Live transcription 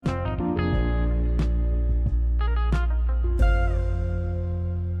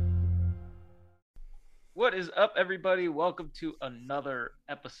What is up, everybody? Welcome to another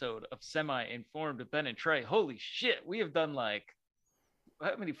episode of Semi Informed with Ben and Trey. Holy shit, we have done like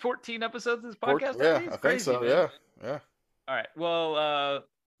how many 14 episodes of this podcast Yeah, already? It's I think crazy, so. man. Yeah, yeah. All right.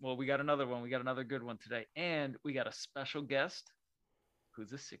 Well, we got another one. We got another good one today. And we got a special guest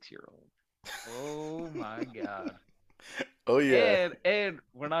who's a 6-year-old. Oh my god. Oh yeah. And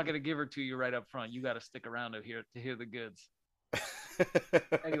we're not gonna give her to you right up front. You gotta stick around to hear the goods.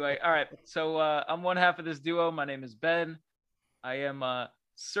 Anyway, all right. So I'm one half of this duo. My name is Ben. I am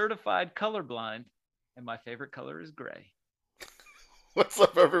certified colorblind, and my favorite color is gray. What's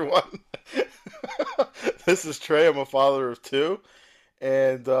up, everyone? This is Trey. I'm a father of two,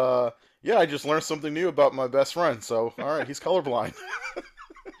 and yeah, I just learned something new about my best friend. So, all right, he's colorblind.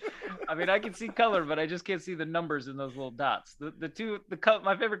 I mean, I can see color, but I just can't see the numbers in those little dots.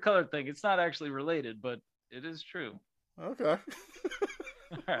 My favorite color thing. It's not actually related, but it is true. Okay.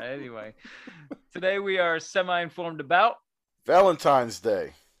 All right. Anyway, today we are semi-informed about. Valentine's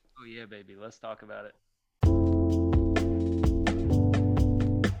Day. Oh yeah, baby. Let's talk about it.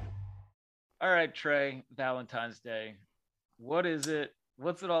 All right, Trey. Valentine's Day. What is it?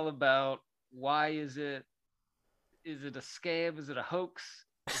 What's it all about? Why is it? Is it a scam? Is it a hoax?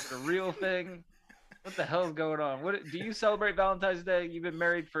 Is it a real thing? What the hell's going on? What do you celebrate Valentine's Day? You've been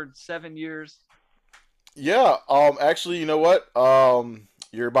married for 7 years. Yeah. Actually, you know what?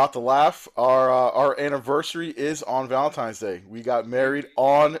 You're about to laugh. Our anniversary is on Valentine's Day. We got married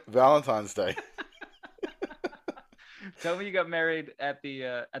on Valentine's Day. Tell me you got married at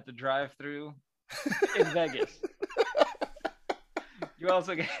the drive-through in Vegas. You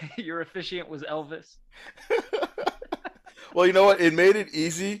also got, your officiant was Elvis. Well, you know what? It made it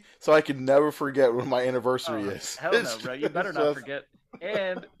easy so I can never forget when my anniversary Oh is. hell no, bro! You better It's not just, forget.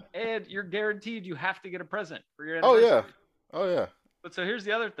 And you're guaranteed you have to get a present for your oh yeah, anniversary. oh yeah. But so here's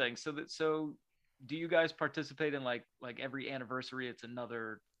the other thing. So do you guys participate in like every anniversary? It's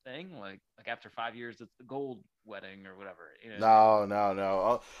another thing. Like after 5 years, it's the gold wedding or whatever. You know what I mean? No, no,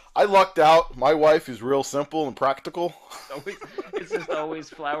 no. I lucked out. My wife is real simple and practical. Always, it's just always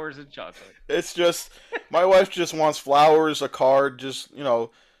flowers and chocolate. It's just my wife just wants flowers, a card, just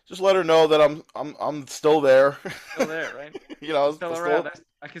let her know that I'm still there. Still there, right? You know, Still around.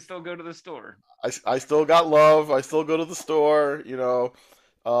 I can still go to the store. I still got love. I still go to the store.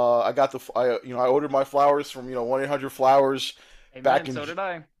 I got I ordered my flowers from 1-800-Flowers back Amen. in So did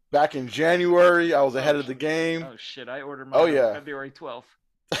I. back in January. I was Oh, ahead of the game. oh shit! I ordered Oh mine on yeah. February 12th.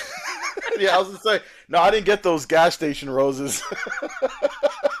 Yeah, I was gonna say no. I didn't get those gas station roses.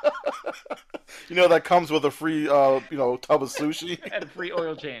 That comes with a free tub of sushi. And a free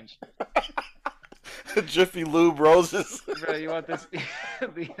oil change. Jiffy Lube roses. Bro, you want this?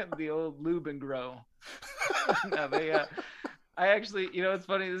 The old lube and grow. No, I actually, it's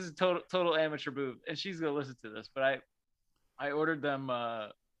funny. This is total amateur move, and she's gonna listen to this. But I ordered them.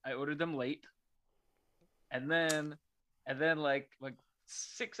 I ordered them late, and then like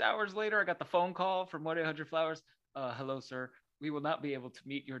 6 hours later, I got the phone call from 1-800-Flowers. Hello, sir. We will not be able to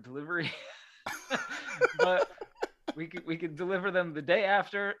meet your delivery, but we could deliver them the day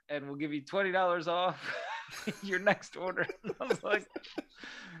after, and we'll give you $20 off your next order. And I was like,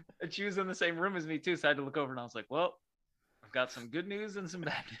 and she was in the same room as me too, so I had to look over, and I was like, well, I've got some good news and some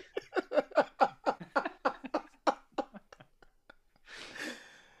bad news.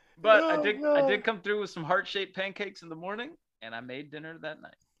 But I Oh, did I God. did come through with some heart-shaped pancakes in the morning, and I made dinner that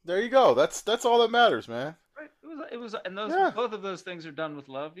night. There you go. That's all that matters, man. Right? It was, and those Yeah, both of those things are done with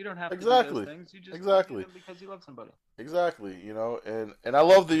love. You don't have to do those exactly, things. You do exactly, them because you love somebody. exactly. And I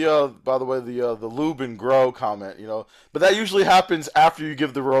love the by the way the lube and grow comment. But that usually happens after you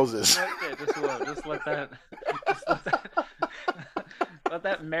give the roses. Right there, just let that, just let that, let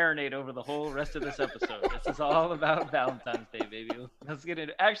that marinate over the whole rest of this episode. This is all about Valentine's Day, baby. Let's get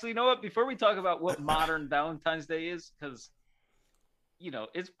into. Actually, you know what? Before we talk about what modern Valentine's Day is, because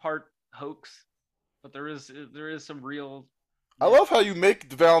it's part hoax, but there is some real. I love how you make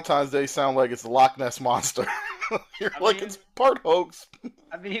the Valentine's Day sound like it's the Loch Ness monster. You're I like mean, it's part hoax,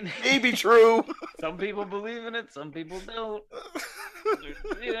 I mean, maybe true. some people believe in it, some people don't.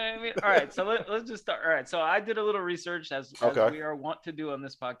 You know what I mean? All right, so let's just start. All right, so I did a little research as Okay. we are wont to do on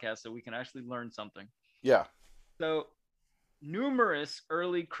this podcast, so we can actually learn something. Yeah. So, numerous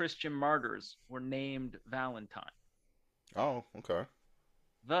early Christian martyrs were named Valentine. Oh, okay.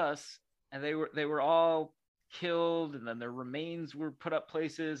 Thus, and they were all killed, and then their remains were put up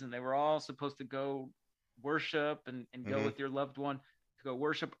places, and they were all supposed to go worship and go Hmm. with your loved one to go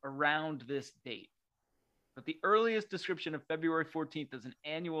worship around this date. But the earliest description of February 14th as an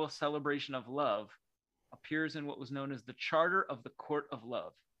annual celebration of love appears in what was known as the Charter of the Court of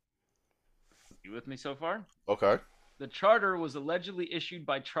Love. You with me so far? Okay. The charter was allegedly issued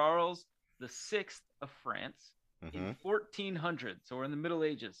by Charles VI of France in Mm-hmm. 1400. So we're in the Middle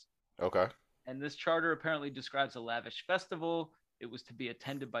Ages. Okay. And this charter apparently describes a lavish festival. It was to be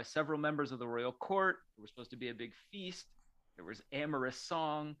attended by several members of the royal court. There was supposed to be a big feast. There was amorous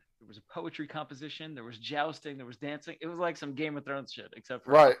song. There was a poetry composition. There was jousting. There was dancing. It was like some Game of Thrones shit, except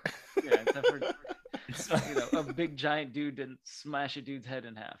for Right. yeah, except for a big giant dude didn't smash a dude's head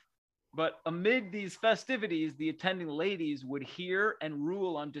in half. But amid these festivities, the attending ladies would hear and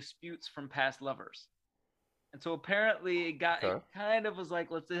rule on disputes from past lovers. And so apparently it Okay. kind of was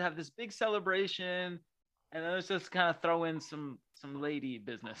like, let's have this big celebration, and then let's just kind of throw in some lady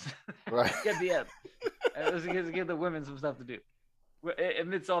business Right. at the end. And let's give the women some stuff to do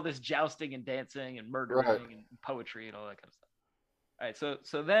amidst all this jousting and dancing and murdering Right. and poetry and all that kind of stuff. All right,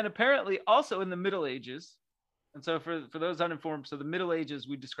 so then apparently also in the Middle Ages, and so for those uninformed, so the Middle Ages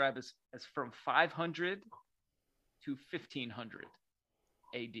we describe as from 500 to 1500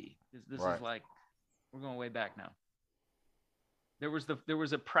 A.D. This Right. is like we're going way back now. There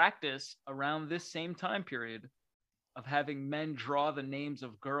was a practice around this same time period of having men draw the names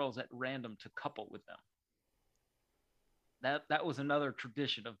of girls at random to couple with them. That was another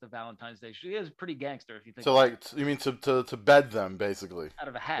tradition of the Valentine's Day. She is pretty gangster if you think So about it. like you mean to bed them basically? Out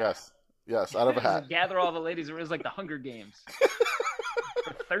of a hat. Yes. Yes. Out of a hat. Gather all the ladies. It was like the Hunger Games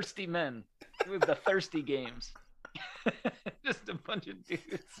for thirsty men. It was the thirsty games. Just a bunch of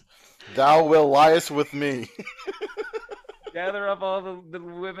dudes. Thou will liest with me. Gather up all the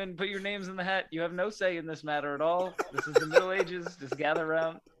women. Put your names in the hat. You have no say in this matter at all. This is the Middle Ages. Just gather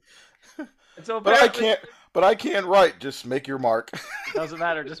around. And so But I can't. But I can't write. Just make your mark. It doesn't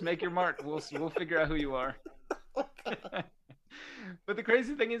matter. Just make your mark. We'll figure out who you are. But the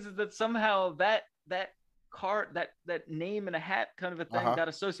crazy thing is that somehow that card that name in a hat kind of a thing got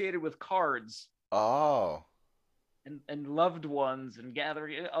associated with cards Oh. and loved ones and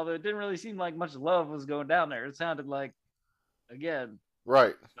gathering. Although it didn't really seem like much love was going down there. It sounded like, again,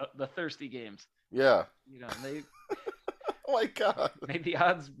 Right. the thirsty games. Yeah. You know, they Oh my God. made the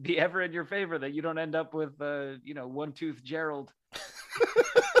odds be ever in your favor that you don't end up with one tooth Gerald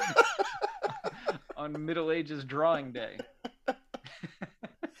on Middle Ages drawing day.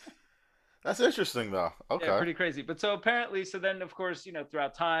 That's interesting though. Okay. Yeah, pretty crazy. But so apparently, so then of course,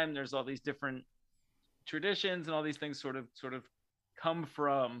 throughout time, there's all these different traditions and all these things sort of come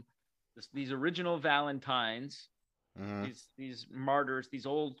from these original Valentines, Mm-hmm. these martyrs, these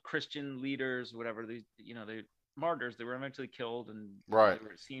old Christian leaders, whatever these they martyrs. They were eventually killed and Right. they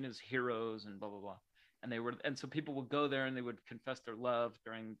were seen as heroes and blah blah blah. And so people would go there and they would confess their love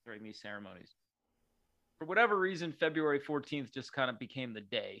during these ceremonies. For whatever reason, February 14th just kind of became the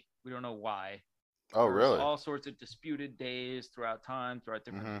day. We don't know why. Oh, There's really? all sorts of disputed days throughout time, throughout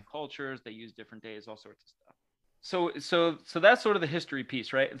different Mm-hmm. cultures. They use different days, all sorts of stuff. So that's sort of the history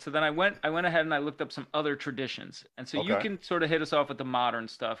piece, right? And so then I went ahead and I looked up some other traditions. And so you Okay. can sort of hit us off with the modern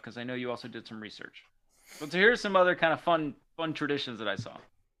stuff because I know you also did some research. So here's some other kind of fun traditions that I saw.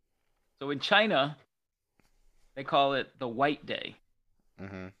 So in China, they call it the White Day.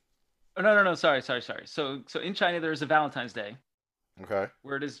 Mm-hmm. Oh, no, sorry. So in China, there's a Valentine's Day Okay.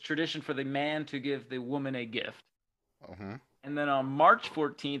 where it is tradition for the man to give the woman a gift. Mm-hmm. And then on March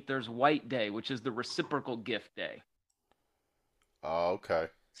 14th, there's White Day, which is the reciprocal gift day. Oh, okay.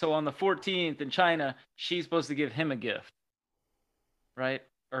 So on the 14th in China, she's supposed to give him a gift, right?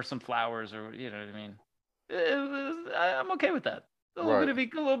 Or some flowers, or you know what I mean. I'm okay with that. A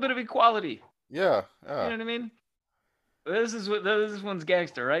little bit of equality. Yeah. You know what I mean? This one's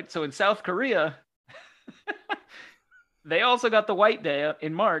gangster, right? So in South Korea, they also got the White Day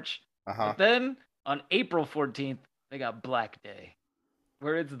in March. Uh-huh. But then on April 14th, they got Black Day,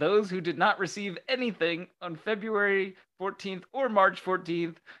 where it's those who did not receive anything on February 14th or March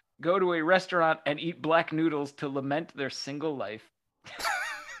 14th go to a restaurant and eat black noodles to lament their single life.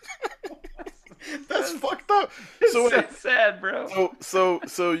 That's fucked up. It's sad, bro. So,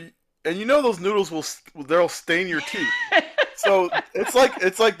 and those noodles they'll stain your teeth. So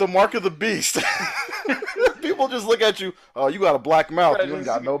it's like the mark of the beast. People just look at you. Oh, you got a black mouth. Bro, you ain't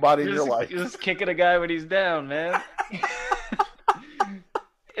got nobody in your life. Just kicking a guy when he's down, man.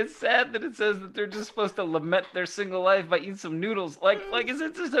 It's sad that it says that they're just supposed to lament their single life by eating some noodles. Like is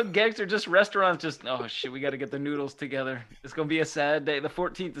it just a gangster? Just restaurants? Just oh shit, we got to get the noodles together. It's gonna be a sad day. The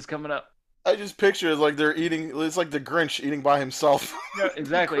 14th is coming up. I just picture it like they're eating. It's like the Grinch eating by himself. Yeah,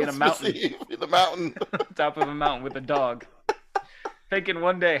 exactly, in a mountain. In the mountain. Top of a mountain with a dog. Thinking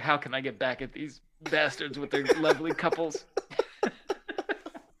one day, how can I get back at these bastards with their lovely couples?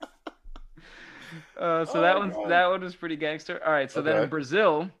 That one was pretty gangster. All right, so then in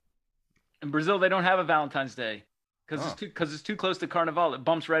Brazil, In Brazil, they don't have a Valentine's Day Oh. because it's too close to Carnival. It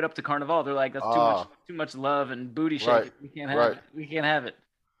bumps right up to Carnival. They're like, that's Ah, too much love and booty right, shaking. We can't have right. it. We can't have it.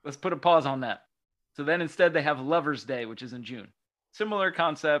 Let's put a pause on that. So then instead they have Lovers Day, which is in June. Similar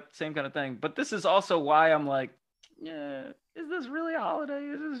concept, same kind of thing. But this is also why I'm like, yeah, is this really a holiday?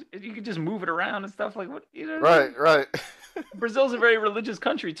 You could just move it around and stuff like what you know what I Right, mean? right. Brazil's a very religious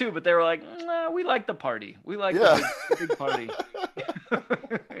country too, but they were like, nah, we like the party. We like Yeah. the big party.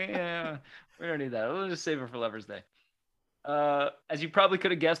 Yeah, we don't need that. We'll just save it for Lovers Day. As you probably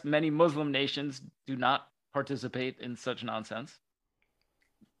could have guessed, many Muslim nations do not participate in such nonsense.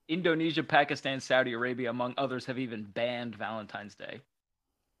 Indonesia, Pakistan, Saudi Arabia, among others, have even banned Valentine's Day.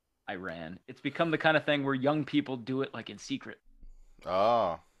 Iran. It's become the kind of thing where young people do it like in secret.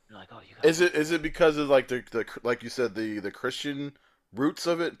 Ah. They're like, oh, you gotta Is it because of like the like you said the Christian roots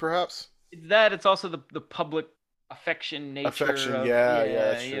of it perhaps? it's that it's also the public affection nature Affection. of Yeah, yeah, yeah,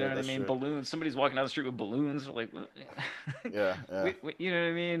 that's you know true. what I That's mean. true. Balloons. Somebody's walking down the street with balloons. Like, Yeah, yeah, you know what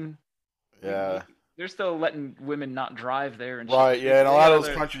I mean. yeah. They're still letting women not drive there and shit. Right, yeah, in a They lot got of those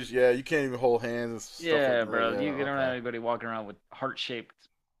other countries, yeah, you can't even hold hands and stuff like yeah, that. bro. Yeah, You don't have okay. anybody walking around with heart shaped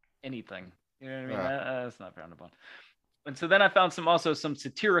anything. You know what I mean? Yeah. That's not frowned upon. And so then I found some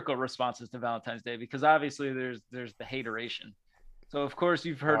satirical responses to Valentine's Day because obviously there's the hateration. So of course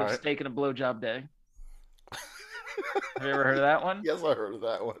you've All heard of right. steak and a blowjob day. Have you ever heard of that one? Yes, I heard of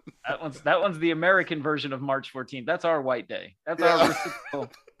that one. That one's the American version of March 14th. That's our white day. That's our Yeah.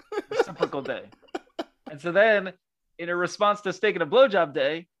 reciprocal day. And so then, in a response to steak and a blowjob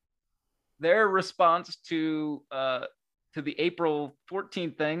day, their response to the April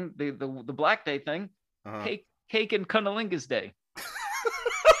 14th thing, the Black Day thing, Uh-huh. cake and cunnilingus day.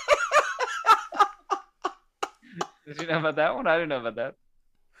 Did you know about that one? I didn't know about that.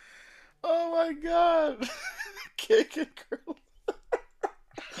 Oh my god. Cake and girl.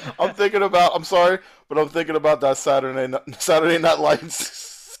 I'm sorry, but I'm thinking about that Saturday Night Lights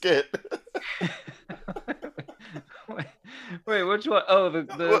skit. Wait, which one? Oh,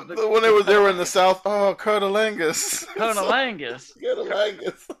 When they were in the South. Oh, Cunnilingus. cunnilingus.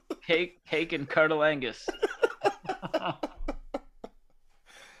 Cunnilingus. Cake and cunnilingus.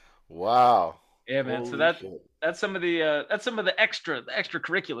 Wow. Yeah, man. So Holy shit. that's some of the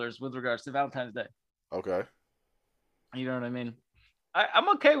extracurriculars with regards to Valentine's Day. Okay. You know what I mean? I'm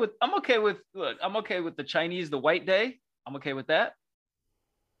okay with the Chinese, the white day. I'm okay with that.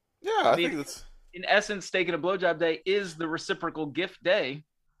 Yeah, I I mean, think that's. in essence, steak and a blowjob day is the reciprocal gift day.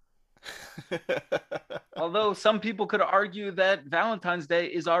 Although some people could argue that Valentine's Day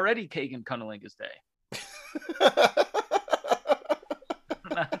is already cake and cunnilingus day.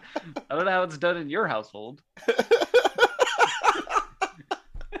 I don't know how it's done in your household.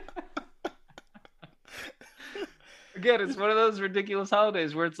 Again, it's one of those ridiculous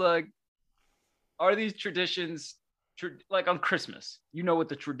holidays where it's like, are these traditions like on Christmas? You know what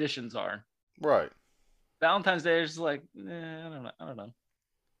the traditions are. Right. Valentine's Day is just like, I don't know. I don't know.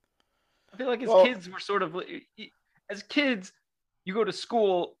 I feel like as Well, kids, we're sort of as kids, you go to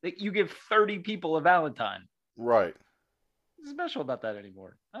school, you give 30 people a Valentine. right. What's special about that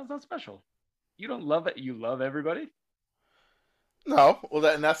anymore? That's not special. You don't love it. You love everybody. No, well,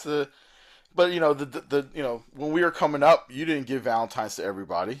 that's the. But the when we were coming up, you didn't give Valentines to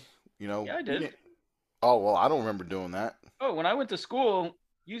everybody. Yeah, I We did. didn't. Oh well, I don't remember doing that. Oh, when I went to school,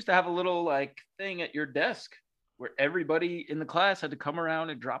 you used to have a little like thing at your desk where everybody in the class had to come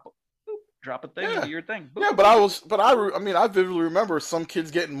around and drop a thing Yeah, into your thing. Boop, yeah, but boop. I mean, I vividly remember some kids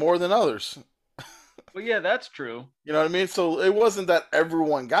getting more than others. Well, yeah, that's true. You know what I mean? So it wasn't that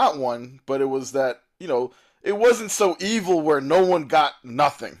everyone got one, but it was that it wasn't so evil where no one got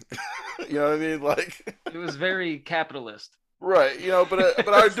nothing. You know what I mean? Like, It was very capitalist. right? But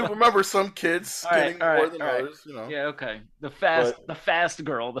I do remember some kids All right, getting all more right, than all right. others. Yeah, okay. But The fast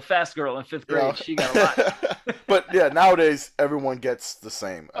girl in fifth you know, grade, she got a lot. but yeah, nowadays everyone gets the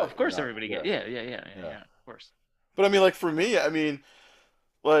same. Oh, of course, everybody Yeah, get. Yeah. yeah. Of course. But I mean, like for me,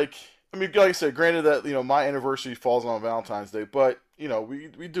 like like I said, granted that my anniversary falls on Valentine's Day, but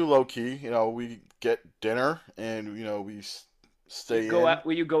we do low key. We get dinner and we stay in.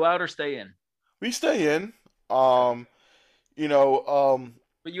 Will you go out or stay in? We stay in. Okay. You know,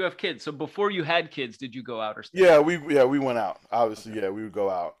 But you have kids, so before you had kids, did you go out or stay in? we went out. Obviously, Okay. yeah, we would go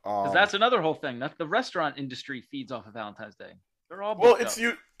out. Because that's another whole thing. That the restaurant industry feeds off of Valentine's Day. They're all well, booked up. it's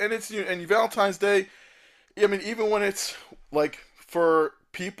you, and Valentine's Day. I mean, even when it's like for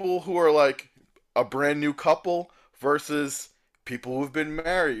people who are like a brand new couple versus people who've been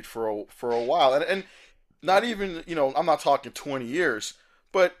married for a while, and not even I'm not talking 20 years,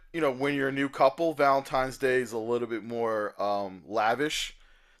 but when you're a new couple, Valentine's Day is a little bit more lavish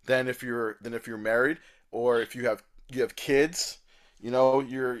than if you're married, or if you have kids.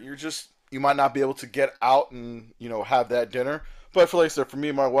 You're just you might not be able to get out and have that dinner. But for like I said, for me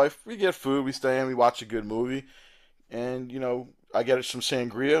and my wife, we get food, we stay in, we watch a good movie, and I get some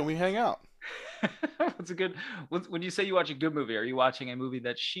sangria and we hang out. What's a good? When you say you watch a good movie, are you watching a movie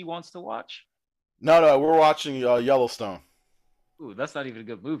that she wants to watch? No, no, we're watching Yellowstone. Ooh, that's not even a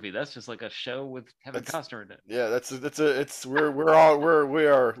good movie. That's just like a show with Kevin That's Costner in it. yeah, that's a it's we're all we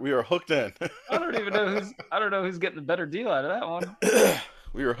are hooked in. I don't know who's getting the better deal out of that one.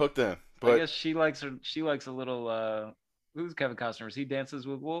 We are hooked in. I But guess she likes a little who's Kevin Costner? Is he Dances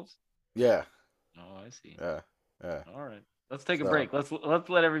with Wolves? yeah, Oh, I see. yeah, yeah. All right. Let's take a So break. Let's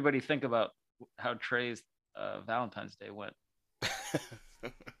let everybody think about how Trey's Valentine's Day went.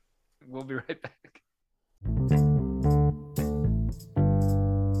 We'll be right back.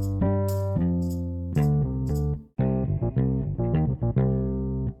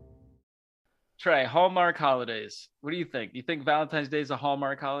 Trey, Hallmark holidays. What do you think? Do you think Valentine's Day is a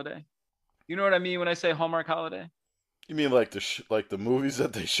Hallmark holiday? You know what I mean when I say Hallmark holiday? you mean like like the movies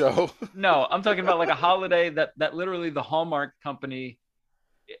that they show No, I'm talking about like a holiday that literally the Hallmark company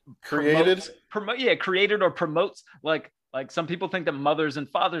created? created or promotes, like some people think that Mother's and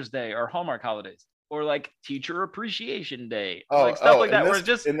Father's Day are Hallmark holidays, or like Teacher Appreciation Day, or Oh, like stuff oh, like in that, where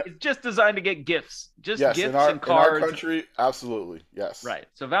this in it's just designed to get gifts, just yes, gifts and in our cards. country, absolutely. Yes. Right.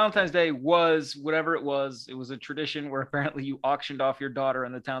 So Valentine's Day was whatever it was. It was a tradition where apparently you auctioned off your daughter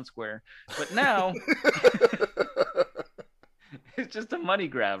in the town square. But now it's just a money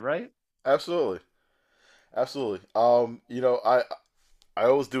grab, right? Absolutely. Absolutely. I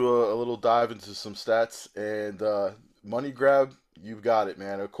always do a little dive into some stats and money grab, you've got it,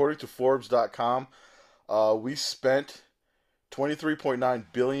 man. According to Forbes.com, we spent $23.9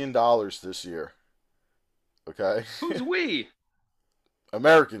 billion this year. Okay? Who's we?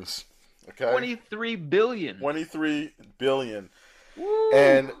 Americans. Okay? 23 billion. 23 billion. Woo!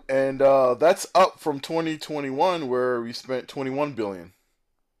 And that's up from 2021 where we spent 21 billion.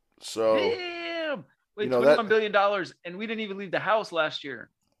 So, Damn. you Wait, know that $21 billion, and we didn't even leave the house last year.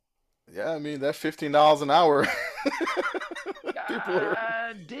 yeah, I mean that $15 an hour. people are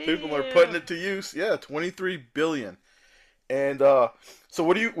God people are putting damn. it to use. Yeah, 23 billion. And so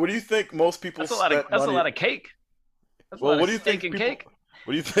what do you think most people spent That's a money? lot of cake. That's a Well, lot of steak and cake.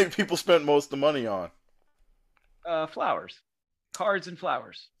 what do you think people spent most of the money on? Flowers. Cards and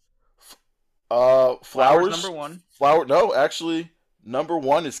flowers. Flowers number Flowers, one. flower. No, actually, number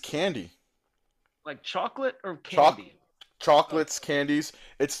one is candy. Like chocolate or Choc candy? Oh, chocolates, candies.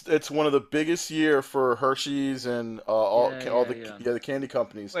 It's one of the biggest year for Hershey's and yeah, all yeah, the yeah. yeah the candy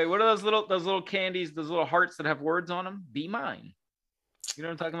companies. Wait, what are those little candies, those little hearts that have words on them? Be mine. You know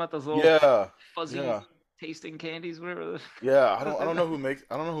what I'm talking about? Those little Yeah, fuzzy yeah, tasting candies, whatever. yeah. I don't Those- know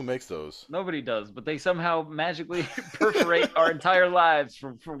who makes those. Nobody does, but they somehow magically perforate our entire lives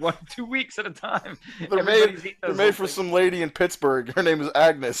for 1 2 weeks at a time. They're made Everybody's eating they're those little made for things. some lady in Pittsburgh. Her name is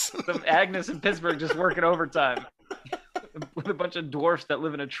Agnes. Some Agnes in Pittsburgh just working overtime with a bunch of dwarfs that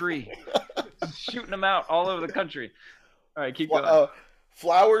live in a tree, shooting them out all over the country. All right, keep going. uh,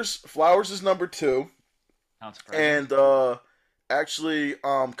 flowers is number two, Not surprising. and actually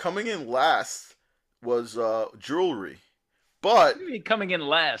coming in last was jewelry. But What do you mean coming in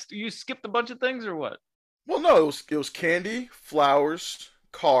last? You skipped a bunch of things or what? well, no, it was candy, flowers,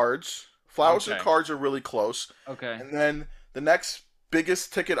 cards. Flowers and Okay. cards are really close, Okay. and then the next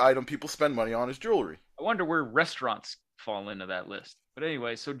biggest ticket item people spend money on is jewelry. I wonder where restaurants fall into that list. But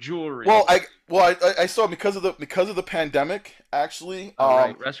anyway, so Well, jewelry. I saw because of the pandemic actually. All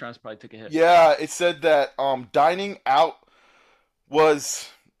right, restaurants probably took a hit. Yeah, it said that dining out was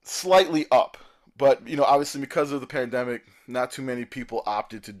slightly up, but obviously because of the pandemic, not too many people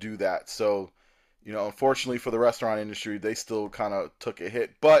opted to do that. So, unfortunately for the restaurant industry, they still kind of took a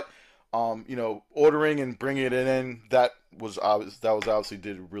hit. But ordering and bringing it in, that was obviously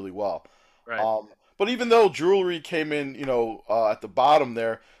did really well. Right. Um, but even though jewelry came in, at the bottom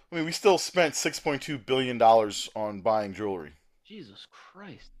there, I mean, we still spent $6.2 billion on buying jewelry. Jesus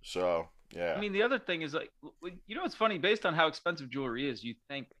Christ. So, I yeah. mean, the other thing is like, it's funny. Based on how expensive jewelry is, you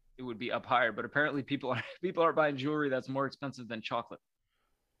think it would be up higher, but apparently people are people are buying jewelry that's more expensive than chocolate.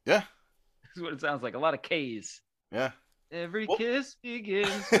 Yeah. This is what it sounds like. A lot of K's. Yeah. Every Well, kiss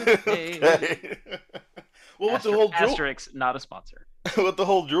begins with a K. okay. Well, with the whole Asterisk, not a sponsor. with the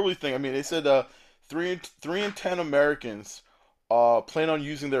whole jewelry thing, I mean, they said three in 10 Americans plan on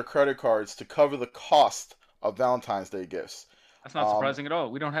using their credit cards to cover the cost of Valentine's Day gifts. That's not Um, surprising at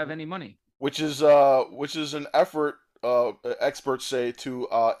all. We don't have any money. which is an effort experts say to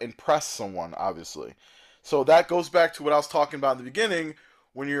impress someone, obviously. So that goes back to what I was talking about in the beginning,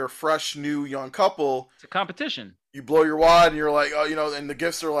 when you're a fresh, new, young couple, It's a competition. you blow your wad and you're like, oh, and the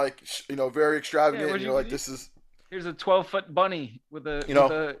gifts are like, very Yeah, extravagant, where'd and you're you like, this is, here's a 12-foot bunny with a you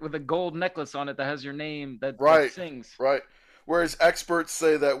know, gold necklace on it that has your name that right, sings. right. Whereas experts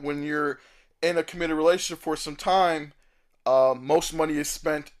say that when you're in a committed relationship for some time, most money is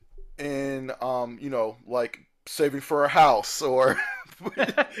spent in, like saving for a house or, more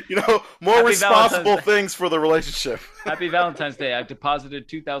Happy Valentine's responsible Day. things for the relationship. Happy Valentine's Day. I've deposited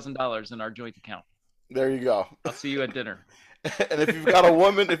 $2,000 in our joint account. There you go. I'll see you at dinner. And if you've got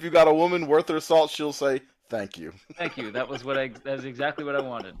a woman worth her salt, she'll say thank you. Thank you. That's exactly what I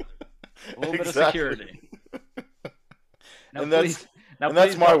wanted. A little bit of Exactly. security. Now And that's please, now and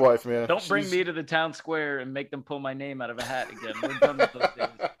that's please my wife, man. don't bring She's me to the town square and make them pull my name out of a hat again. We're done with those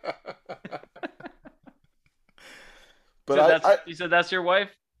days. But I You said that's your wife?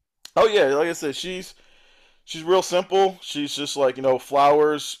 oh yeah, like I said, she's real simple. She's just like,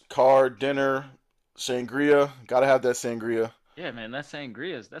 flowers, card, dinner, sangria. Gotta have that sangria. Yeah, man, that's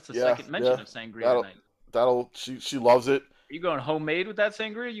sangria. That's the Yeah, second yeah. mention of sangria That'll tonight. she loves it. Are you going homemade with that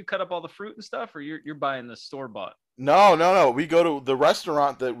sangria? You cut up all the fruit and stuff, or you're buying the store bought? No, no, no. We go to the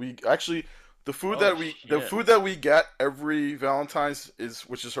restaurant that we actually the food Oh that we the shit. food that we get every Valentine's is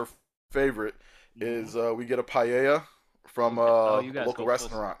which is her favorite Hmm. is we get a paella from Okay. Oh, you a guys local go full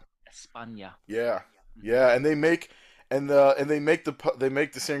restaurant. España. Yeah. Hmm. Yeah, and they make the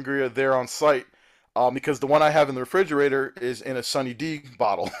sangria there on site. Because the one I have in the refrigerator is in a Sunny D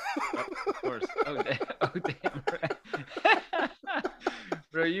bottle. Yep, of course. Oh, damn. Oh, damn.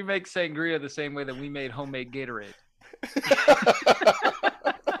 Bro, you make sangria the same way that we made homemade Gatorade.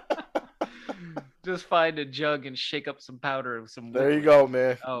 Just find a jug and shake up some powder and some There you liquid. go,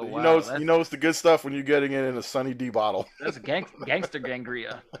 man. Oh You know wow, it's, you know it's the good stuff when you're getting it in a Sunny D bottle. that's gangster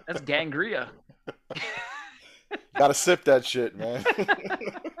gangria. That's gangria. Gotta sip that shit, man.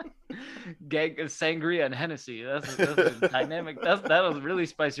 Sangria and Hennessy. That's a dynamic. That'll really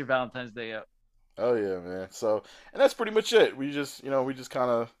spice your Valentine's Day up. Oh yeah, man. So, and that's pretty much it. We just kind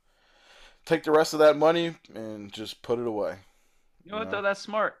of take the rest of that money and just put it away. You know You what though? know. That's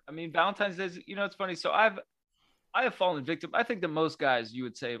smart. I mean, Valentine's Day. It's funny. So I have fallen victim. I think that most guys you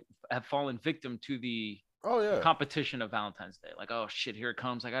would say have fallen victim to Oh the yeah. competition of Valentine's Day. Like, oh shit, here it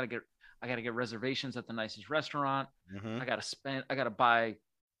comes. I gotta get reservations at the nicest restaurant. Hmm. I gotta buy,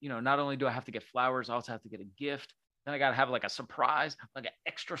 not only do I have to get flowers, I also have to get a gift. Then I gotta have like a surprise, like an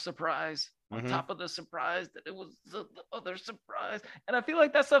extra surprise on Hmm. top of the surprise that it was the other surprise. And I feel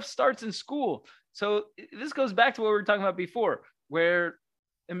like that stuff starts in school. So this goes back to what we were talking about before, where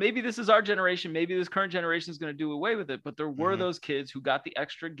and maybe this is our generation, maybe this current generation is going to do away with it, but there were Hmm. those kids who got the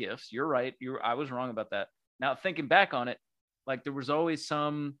extra gifts. You're right. I was wrong about that. Now thinking back on it, like there was always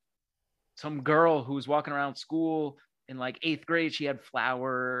some girl who was walking around school in like eighth grade. She had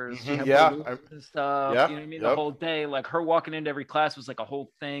flowers, she Hmm. had Yeah. balloons and stuff. Yeah. You know what I mean? The Yep. whole day, like her walking into every class was like a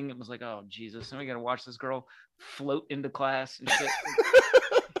whole thing. It was like, oh Jesus, and we got to watch this girl float into class and shit.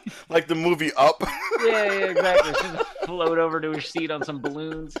 Like the movie Up. Yeah, yeah, exactly. She's gonna float over to her seat on some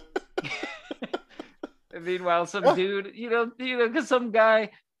balloons. And meanwhile, some Yeah. dude, because some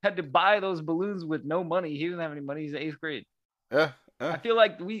guy had to buy those balloons with no money. He didn't have any money. He's in eighth grade. Yeah. Yeah. I feel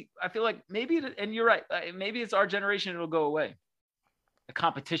like maybe, and you're right. Maybe it's our generation. It'll go away. The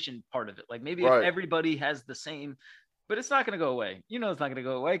competition part of it. Like maybe if Right. everybody has the same, but it's not going to go away. It's not going to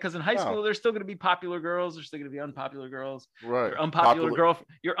go away because in high No. school there's still going to be popular girls. There's still going to be unpopular girls. Right. Your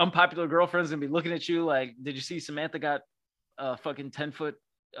unpopular girlfriend's gonna be looking at you like, did you see Samantha got a fucking 10 foot?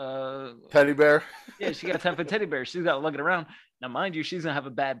 Teddy bear. Yeah, she got a 10 foot teddy bear. She's got to lug it around. Now, mind you, she's gonna have a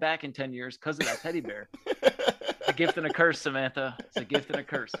bad back in 10 years because of that teddy bear. It's a gift and a curse, Samantha. It's a gift and a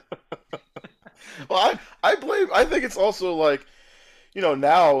curse. Well, I think it's also like,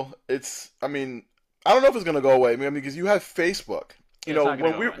 now I mean, I don't know if it's gonna go away. I mean, because you have Facebook. Yeah, it's not gonna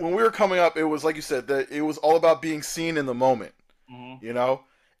When go we away. when we were coming up, it was like you said that it was all about being seen in the moment. Mhm. You know,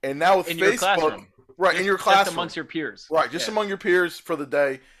 and now with In your Facebook, classroom, right in your just classroom, amongst your peers. right, just Yeah, among your peers for the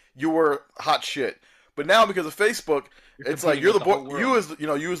day, you were hot shit. But now because of Facebook, you're it's like competing you're with the the whole boy,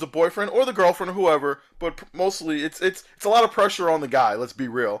 world. you as the boyfriend or the girlfriend or whoever. But mostly, it's a lot of pressure on the guy. Let's be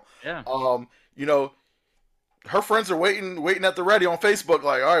real. Yeah. You know, her friends are waiting at the ready on Facebook.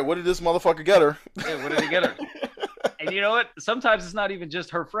 Like, all right, what did this motherfucker get her? Yeah. What did he get her? And you know what? Sometimes it's not even just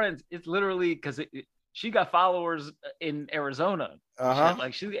her friends. It's literally because she got followers in Arizona. Uh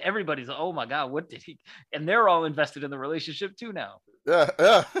Shit. huh. Like everybody's, oh my God, what did he? And they're all invested in the relationship too now, Yeah,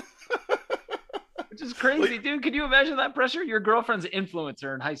 yeah. which is crazy, Like, dude. Can you imagine that pressure? Your girlfriend's an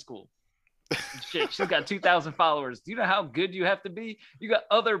influencer in high school. Shit, she's got 2,000 followers. Do you know how good you have to be? You got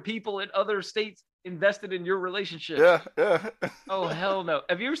other people in other states invested in your relationship. Yeah, yeah. Oh hell no.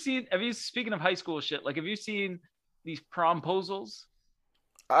 Have you ever seen? Have you speaking of high school shit? Like, have you seen these promposals,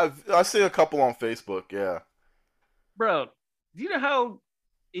 I see a couple on Facebook. Yeah, bro? Do you know how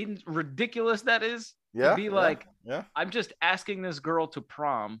ridiculous that is to yeah, be yeah, like, yeah. I'm just asking this girl to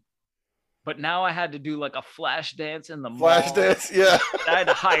prom, but now I had to do like a flash dance in the Flash mall. dance. Yeah. I had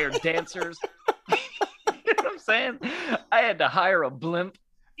to hire dancers. You know what I'm saying? I had to hire a blimp.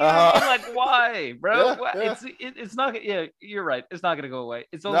 You know what I Uh mean? Like, huh. why, bro? Yeah, yeah. It's not. Yeah, you're right. It's not gonna go away.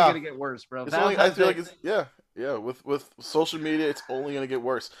 It's only No, gonna get worse, bro. it's only. I Valentine's feel like Day. it's yeah, yeah. With social media, it's only gonna get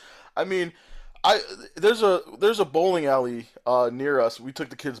worse. I mean, I there's a bowling alley near us. We took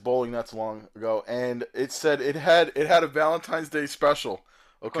the kids bowling not too long ago, and it said it had a Valentine's Day special.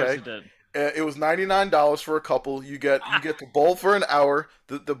 Of course Okay, it did. it was $99 for a couple. You get to bowl for an hour.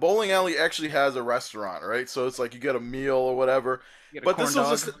 The bowling alley actually has a restaurant, right? So it's like you get a meal or whatever. You get a But corn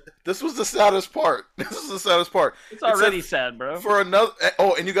dog. this was the saddest part. This was the saddest part. It's It said already sad, bro. for another.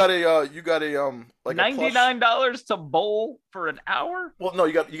 Oh, and you got a like a plush. $99 to bowl for an hour? Well, no,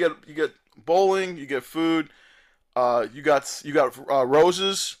 you get bowling. You get food. You got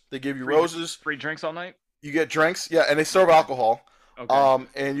roses. They give you Free roses. free drinks all night? You get drinks. Yeah, and they serve alcohol. Okay.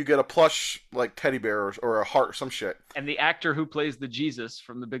 And you get a plush like teddy bear or a heart or some shit. And the actor who plays the Jesus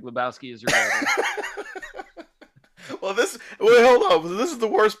from The Big Lebowski is your daughter. Well, wait, hold on. This is the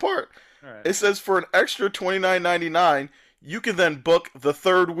worst part. All right. It says for an extra $29.99, you can then book the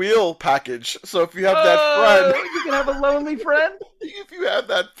third wheel package. So if you have that Oh, friend, you can have a lonely friend? if you have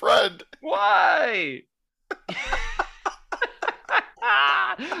that friend, Why?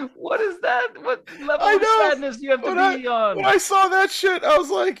 What is that? What level I of know. sadness do you have to When be when on? I saw that shit, I was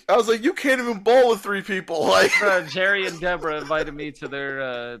like, you can't even bowl with three people. Like, Bro, Jerry and Deborah invited me to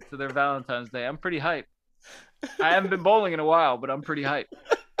their Valentine's Day. I'm pretty hyped. I haven't been bowling in a while, but I'm pretty hyped.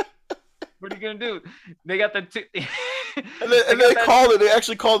 What are you gonna do? They got the and they called it. They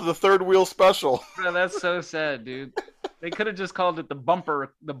actually called it the third wheel special. Bro, that's so sad, dude. They could have just called it the bumper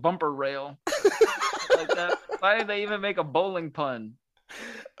rail, like that. Why did they even make a bowling pun?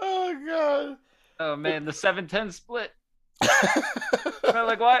 Oh god. Oh man, the 7-10 split. Bro,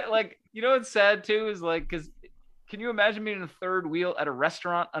 like why? Like you know what's sad too is like because can you imagine being in a third wheel at a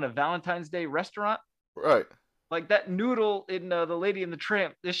restaurant on a Valentine's Day restaurant? Right. Like that noodle in The Lady and the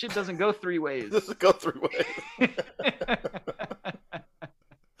Tramp. This shit doesn't go three ways. This will go three ways.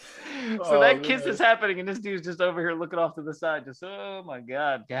 So Oh, that kiss man. is happening, and this dude's just over here looking off to the side, just oh my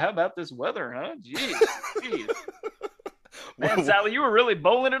god, how about this weather, huh? Jeez, jeez, man, Sally, you were really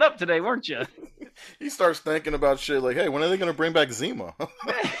bowling it up today, weren't you? He starts thinking about shit like, hey, when are they gonna bring back Zima?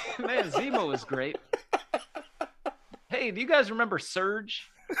 Man, Zemo was great. Hey, do you guys remember Surge?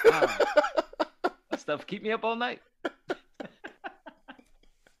 That stuff keep me up all night.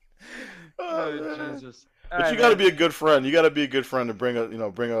 Oh, Jesus. All But right, you got to man. be a good friend. You got to be a good friend to bring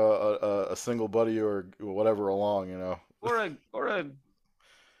a single buddy or whatever along. Or a or a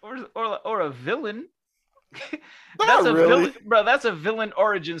or a villain. Not That's a really. villain, bro. That's a villain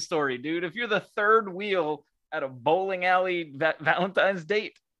origin story, dude. If you're the third wheel at a bowling alley Valentine's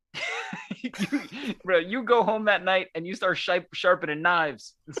date, bro, you go home that night and you start sharpening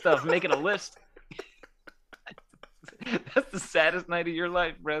knives and stuff, making a list. That's the saddest night of your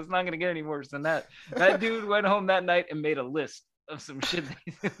life, bro. It's not gonna get any worse than that. That dude went home that night and made a list of some shit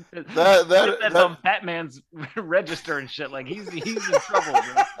that's on Batman's register and shit. Like he's in trouble,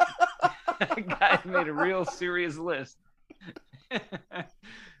 bro. That guy made a real serious list.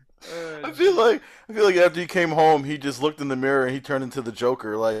 I feel like after he came home, he just looked in the mirror and he turned into the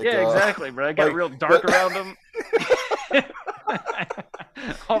Joker. Like yeah, exactly, bro. It got real dark around him.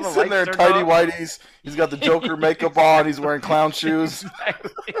 All he's the sitting there in tidy whities. He's got the Joker makeup on. He's wearing clown shoes.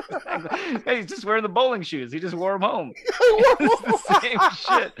 Exactly. Hey, he's just wearing the bowling shoes. He just wore them home. It's the same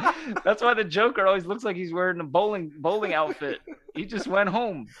shit. That's why the Joker always looks like he's wearing a bowling outfit. He just went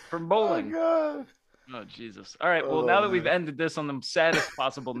home from bowling. Oh god. Oh Jesus! All right. Well, now that we've ended this on the saddest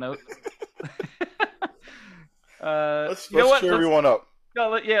possible note, Let's you know what? cheer everyone up. No,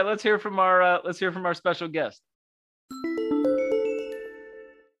 let's hear from our special guest.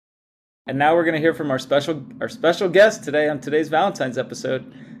 And now we're gonna hear from our special guest today on today's Valentine's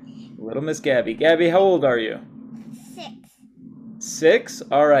episode, little Miss Gabby. Gabby, how old are you? 6. 6.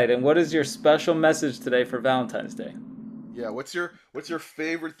 All right. And what is your special message today for Valentine's Day? Yeah. What's your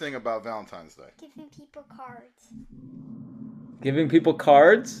favorite thing about Valentine's Day? Giving people cards. Giving people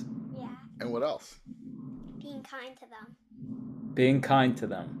cards. Yeah. And what else? Being kind to them. Being kind to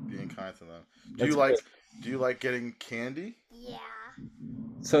them. Being kind to them. That's Do you like getting candy? Yeah.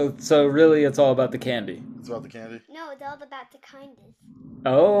 So really, it's all about the candy. It's about the candy. No, it's all about the kindness.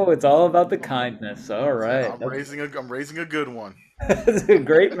 Oh, it's all about the kindness. All right. I'm raising a good one. That's a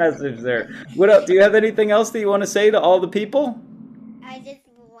great message there. What else? Do you have anything else that you want to say to all the people? I just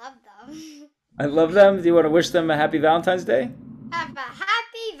love them. I love them. Do you want to wish them a happy Valentine's Day? Have a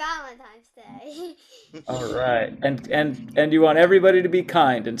happy Valentine's Day. All right. And you want everybody to be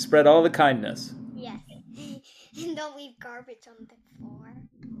kind and spread all the kindness. Yes. And don't leave garbage on the floor.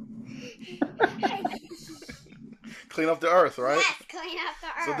 Clean up the earth, right? Yes, clean up the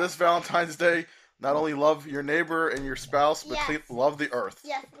earth. So this Valentine's Day, not only love your neighbor and your spouse, but Yes. love the earth.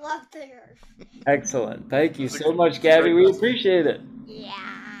 Yes, love the earth. Excellent. Thank you That's a so much, Gabby. great We message. appreciate it.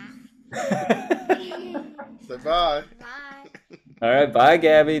 Yeah. Say bye. Bye. All right. Bye,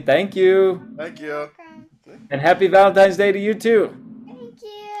 Gabby. Thank you. Thank you. Welcome. And happy Valentine's Day to you, too. Thank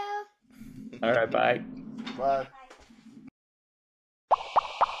you. All right. Bye. Bye.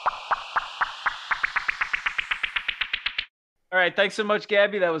 All right, thanks so much,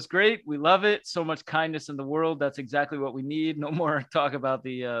 Gabby. That was great. We love it. So much kindness in the world. That's exactly what we need. No more talk about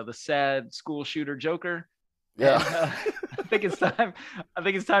the sad school shooter Joker. Yeah. And, I think it's time. I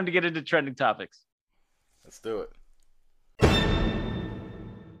think it's time to get into trending topics. Let's do it.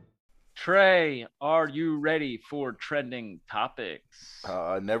 Trey, are you ready for trending topics?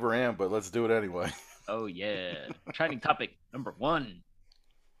 I never am, but let's do it anyway. Oh yeah, trending topic number 1: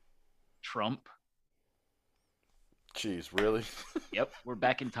 Trump. Jeez, really? Yep, we're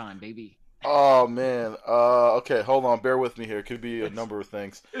back in time, baby. Oh man. Okay, hold on. Bear with me here. It could be a number of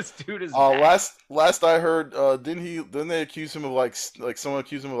things. This dude is back. Last I heard, didn't they accuse him of like someone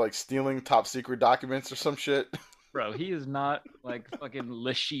accused him of like stealing top secret documents or some shit? Bro, he is not like fucking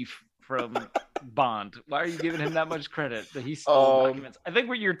Lashif from Bond. Why are you giving him that much credit that he stole documents? I think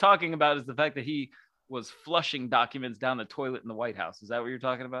what you're talking about is the fact that he was flushing documents down the toilet in the White House. Is that what you're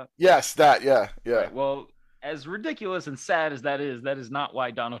talking about? Yes, yeah. Right, well, as ridiculous and sad as that is not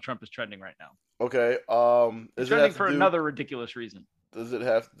why Donald Trump is trending right now. Okay. It's trending for another ridiculous reason. Does it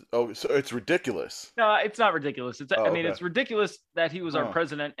have? Oh, so it's ridiculous. No, it's not ridiculous. I mean, okay. it's ridiculous that he was our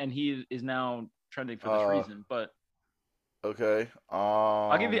president and he is now trending for this reason. But okay.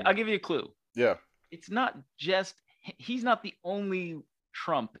 I'll give you a clue. Yeah. It's not just he's not the only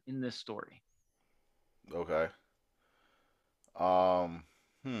Trump in this story. Okay. That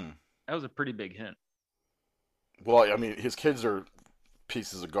was a pretty big hint. Well, I mean, his kids are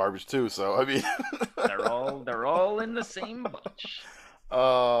pieces of garbage too. So I mean, they're all in the same bunch.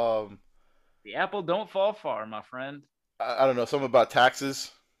 The apple don't fall far, my friend. I don't know, something about taxes.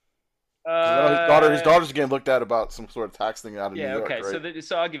 I know his daughter's getting looked at about some sort of tax thing out of New York. Okay, right?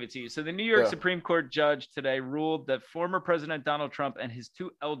 So I'll give it to you. So the New York Supreme Court judge today ruled that former President Donald Trump and his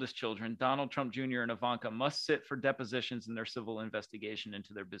 2 eldest children, Donald Trump Jr. and Ivanka, must sit for depositions in their civil investigation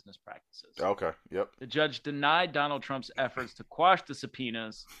into their business practices. Okay, yep. The judge denied Donald Trump's efforts to quash the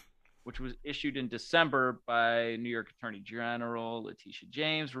subpoenas, which was issued in December by New York Attorney General Letitia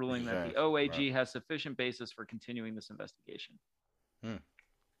James, ruling that the OAG has sufficient basis for continuing this investigation.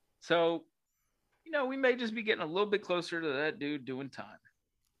 So, we may just be getting a little bit closer to that dude doing time.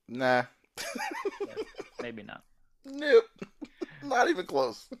 Nah. Maybe not. Nope. Not even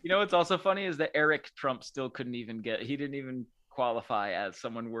close. What's also funny is that Eric Trump still he didn't even qualify as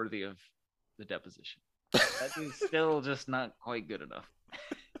someone worthy of the deposition. That dude's still just not quite good enough.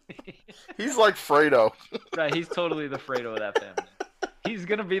 He's like Fredo. Right, he's totally the Fredo of that family. He's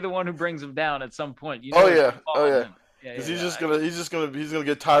gonna be the one who brings him down at some point. Oh yeah. Because he's gonna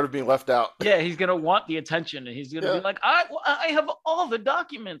get tired of being left out. Yeah, he's gonna want the attention, and he's gonna be like, I have all the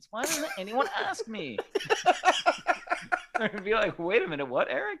documents. Why doesn't anyone ask me? They're gonna be like, wait a minute, what,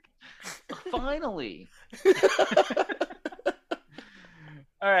 Eric? Finally.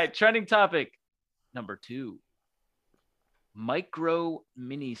 All right, trending topic number 2: micro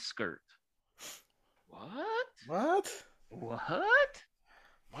mini skirt. What?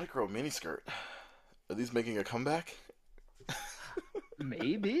 Micro mini skirt. Are these making a comeback?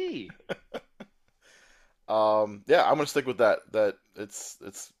 Maybe. Yeah, I'm gonna stick with that. That it's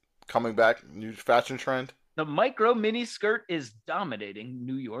coming back, new fashion trend. The micro mini skirt is dominating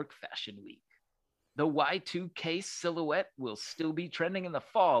New York Fashion Week. The Y2K silhouette will still be trending in the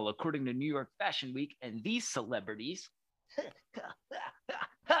fall, according to New York Fashion Week, and these celebrities.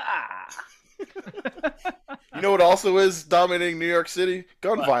 You know what also is dominating New York City?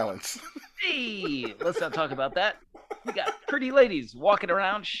 Gun violence. Hey, let's not talk about that. We got pretty ladies walking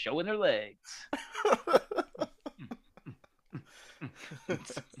around showing their legs.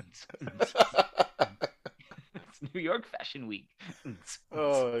 It's New York Fashion Week.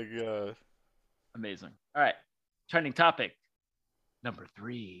 Oh my god. Amazing. All right. Trending topic Number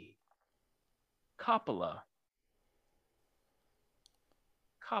 3, Coppola.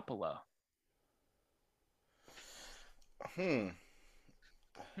 Coppola. Hmm.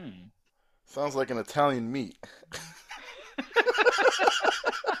 Hmm. Sounds like an Italian meat.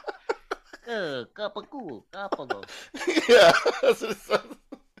 Coppola. Yeah. That's what it sounds.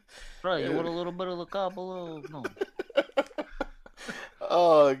 Right, you Yeah. want a little bit of the Coppola? No.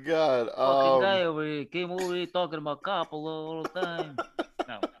 Oh God. Fucking guy over here came over here talking about Coppola all the time.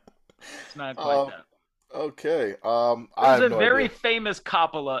 No, it's not quite Um. that. Okay. I There's have a no very idea. famous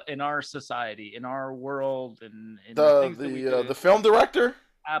Coppola in our society, in our world, and in the The things that we the do. film director.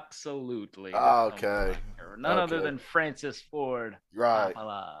 Absolutely, the Ah, film okay. director, none other Okay. than Francis Ford Right.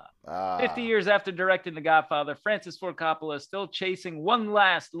 Coppola. 50 Ah. years after directing The Godfather, Francis Ford Coppola is still chasing one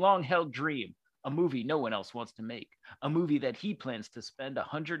last long-held dream, a movie no one else wants to make, a movie that he plans to spend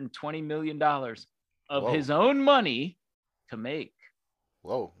 $120 million of Whoa. his own money to make.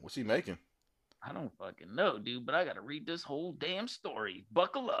 Whoa. What's he making? I don't fucking know, dude, but I got to read this whole damn story.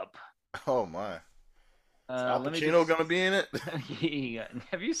 Buckle up. Oh my. Is Al Let me Pacino just. gonna be in it? Yeah.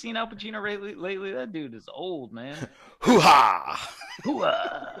 Have you seen Al Pacino lately? That dude is old, man. Hoo ha!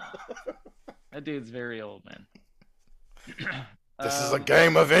 Hooah! That dude's very old, man. This is a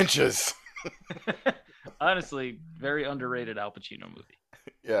game of inches. Honestly, very underrated Al Pacino movie.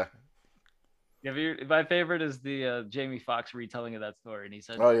 Yeah. My favorite is the Jamie Foxx retelling of that story,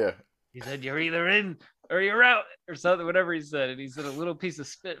 and Oh yeah. he said you're either in or you're out or something, whatever he said, and he said a little piece of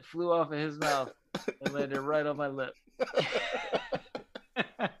spit flew off of his mouth and landed right on my lip.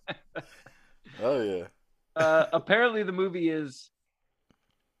 Oh yeah. Apparently, the movie is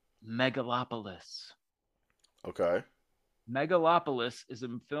Megalopolis. Okay. Megalopolis is a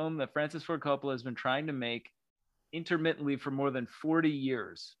film that Francis Ford Coppola has been trying to make intermittently for more than 40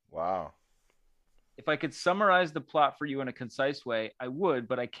 years. Wow. If I could summarize the plot for you in a concise way, I would,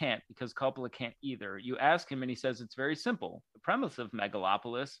 but I can't because Coppola can't either. You ask him and he says it's very simple. The premise of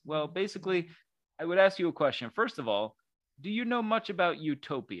Megalopolis, well, basically, I would ask you a question. First of all, do you know much about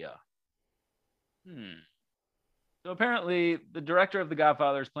Utopia? So apparently, the director of The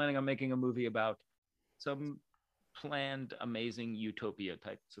Godfather is planning on making a movie about some planned, amazing utopia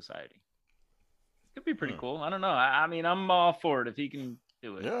type society. Could be pretty cool. I don't know. I mean, I'm all for it if he can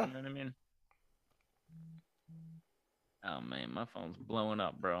do it. Yeah. You know what I mean? Oh man, my phone's blowing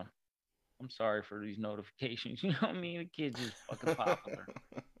up, bro. I'm sorry for these notifications. You know what I mean? The kid's just fucking popular.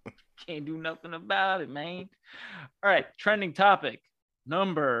 Can't do nothing about it, man. All right, trending topic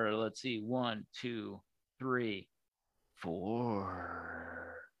number. Let's see, 1, 2, 3, 4.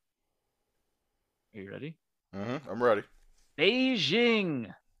 Are you ready? I'm ready.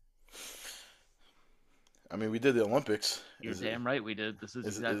 Beijing. I mean, we did the Olympics. You're damn right we did. This is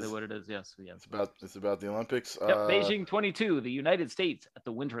exactly what it is. Yes, yes. It's about the Olympics. Yep, Beijing 22, the United States at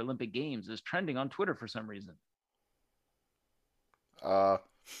the Winter Olympic Games is trending on Twitter for some reason.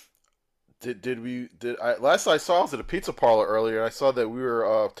 Last I saw was at a pizza parlor earlier. I saw that we were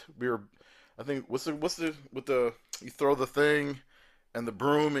I think what's the you throw the thing and the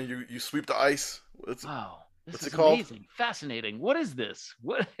broom and you sweep the ice. Wow. This What's is it called? amazing. Fascinating. What is this?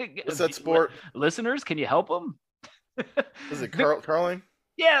 What's that sport? Listeners, can you help them? Is it curling?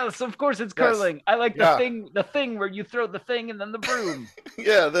 Yes, of course it's Yes. curling. I like Yeah. the thing where you throw the thing and then the broom.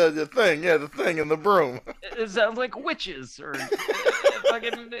 Yeah, the thing and the broom. It sounds like witches or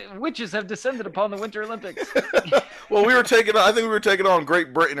fucking witches have descended upon the Winter Olympics. Well, I think we were taking on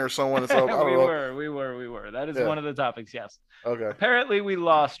Great Britain or someone. So I don't know. We were. That is Yeah. one of the topics. Yes. Okay. Apparently, we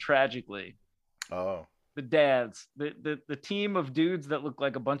lost tragically. Oh. The dads, the team of dudes that look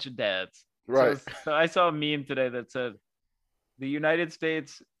like a bunch of dads. Right. So I saw a meme today that said the United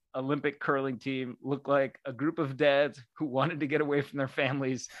States Olympic curling team looked like a group of dads who wanted to get away from their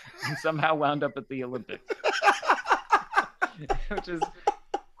families and somehow wound up at the Olympics, which is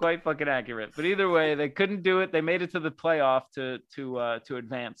quite fucking accurate. But either way, they couldn't do it. They made it to the playoff to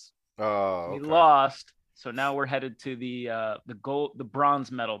advance. Oh. Okay. We lost. So now we're headed to the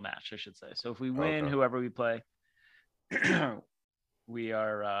bronze medal match, I should say. So if we win, whoever we play, we're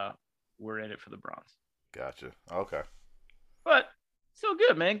in it for the bronze. Gotcha. Okay. But still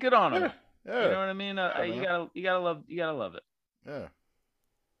good, man. Good on them. Yeah. You know what I mean? You gotta love it. Yeah.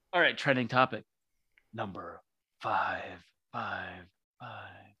 All right, trending topic number 5. All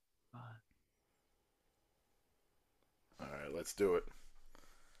right, let's do it.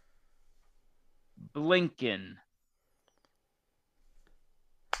 Blinken.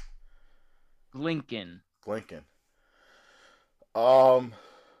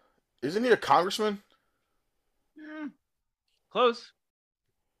 Isn't he a congressman? Close.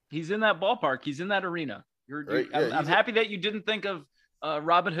 He's in that ballpark. He's in that arena. Right, yeah, I'm happy that you didn't think of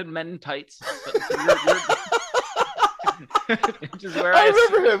Robin Hood Men in Tights. So you're which is where I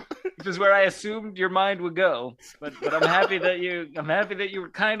remember him. which is where I assumed your mind would go. But I'm happy that you were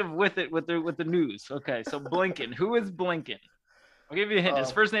kind of with it with the news. Okay, so Blinken. Who is Blinken? I'll give you a hint. His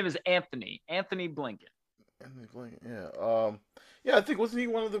first name is Anthony. Anthony Blinken. Anthony Blinken, yeah. Yeah, I think wasn't he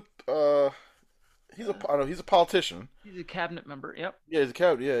one of the I don't know, he's a politician. He's a cabinet member. Yep. Yeah, he's a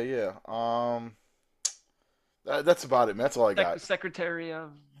cabinet. Yeah, yeah. That's about it, man. That's all I got. Secretary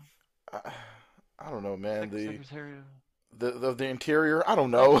of. I, I don't know, man. Secretary of. The interior. I don't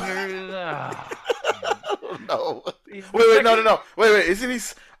know. I don't know. Wait, no. Wait. Isn't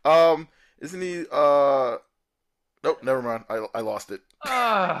he? Nope. Never mind. I lost it.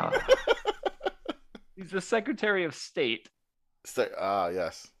 He's the Secretary of State.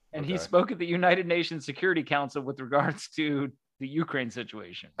 Yes. And Okay. he spoke at the United Nations Security Council with regards to the Ukraine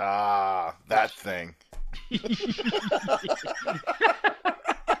situation. That thing.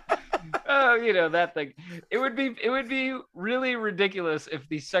 Oh, that thing. It would be really ridiculous if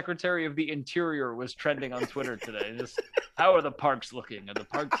the Secretary of the Interior was trending on Twitter today. Just how are the parks looking? Are the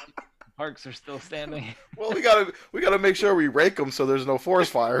parks are still standing? Well, we gotta make sure we rake them so there's no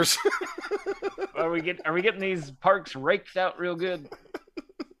forest fires. Are we getting these parks raked out real good?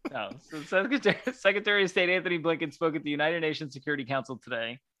 No. So Secretary of State Anthony Blinken spoke at the United Nations Security Council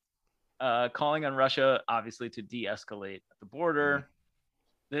today, calling on Russia, obviously, to de-escalate at the border.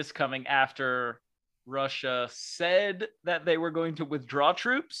 This coming after Russia said that they were going to withdraw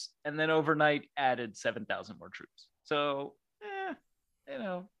troops and then overnight added 7,000 more troops. So,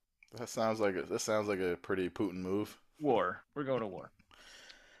 That sounds like a pretty Putin move. War. We're going to war.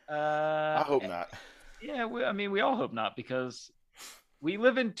 I hope not. Yeah, we all hope not, because we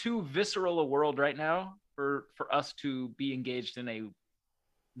live in too visceral a world right now for us to be engaged in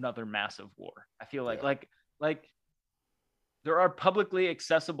another massive war. I feel like there are publicly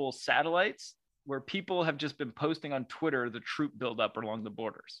accessible satellites where people have just been posting on Twitter the troop buildup along the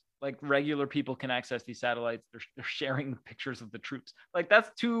borders. Like, regular people can access these satellites. They're sharing pictures of the troops. Like,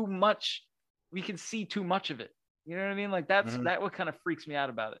 that's too much. We can see too much of it. You know what I mean? Like, that what kind of freaks me out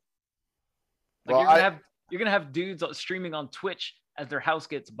about it. Like, well, you're gonna have dudes streaming on Twitch as their house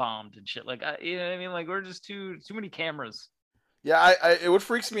gets bombed and shit. Like, you know what I mean? Like, we're just too many cameras. Yeah, what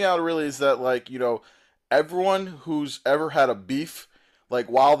freaks me out really is that, like, everyone who's ever had a beef, like,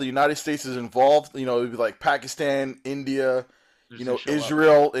 while the United States is involved, it would be like Pakistan, India,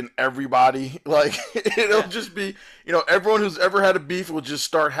 Israel, and everybody. Like, it'll just be, everyone who's ever had a beef will just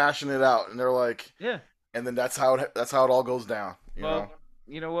start hashing it out, and they're like, yeah. And then that's how it all goes down. You know.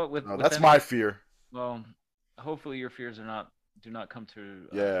 You know what? With that's my fear. Well, hopefully your fears do not come to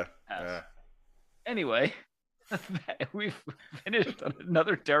pass. Yeah. Anyway, we've finished on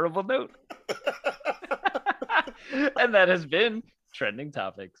another terrible note. And that has been Trending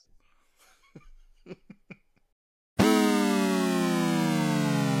Topics.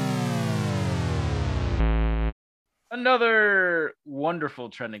 Another wonderful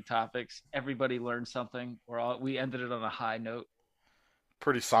Trending Topics. Everybody learned something. We ended it on a high note.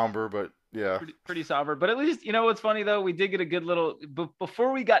 Pretty somber, but yeah. Pretty somber. But at least, what's funny, though? We did get a good little...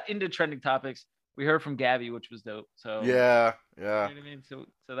 Before we got into Trending Topics, we heard from Gabby, which was dope. So yeah. You know what I mean? So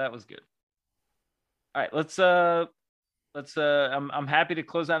that was good. All right, let's I'm happy to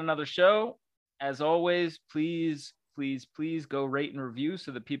close out another show. As always, please go rate and review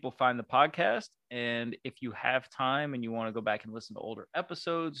so that people find the podcast. And if you have time and you want to go back and listen to older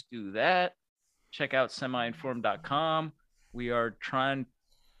episodes, do that. Check out semiinformed.com. We are trying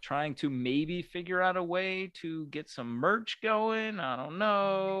to maybe figure out a way to get some merch going. I don't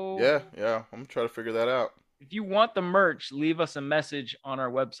know. Yeah. I'm trying to figure that out. If you want the merch, leave us a message on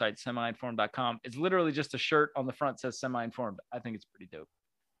our website, semiinformed.com. It's literally just a shirt on the front that says semi-informed. I think it's pretty dope.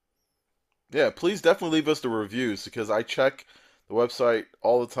 Yeah, please definitely leave us the reviews, because I check the website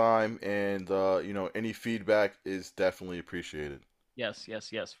all the time, and any feedback is definitely appreciated. Yes,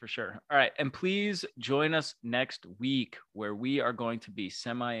 for sure. All right, and please join us next week, where we are going to be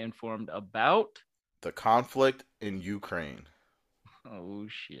semi-informed about the conflict in Ukraine. Oh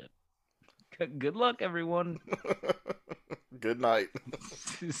shit. Good luck, everyone. Good night.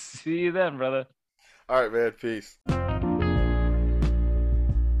 See you then, brother. All right, man. Peace.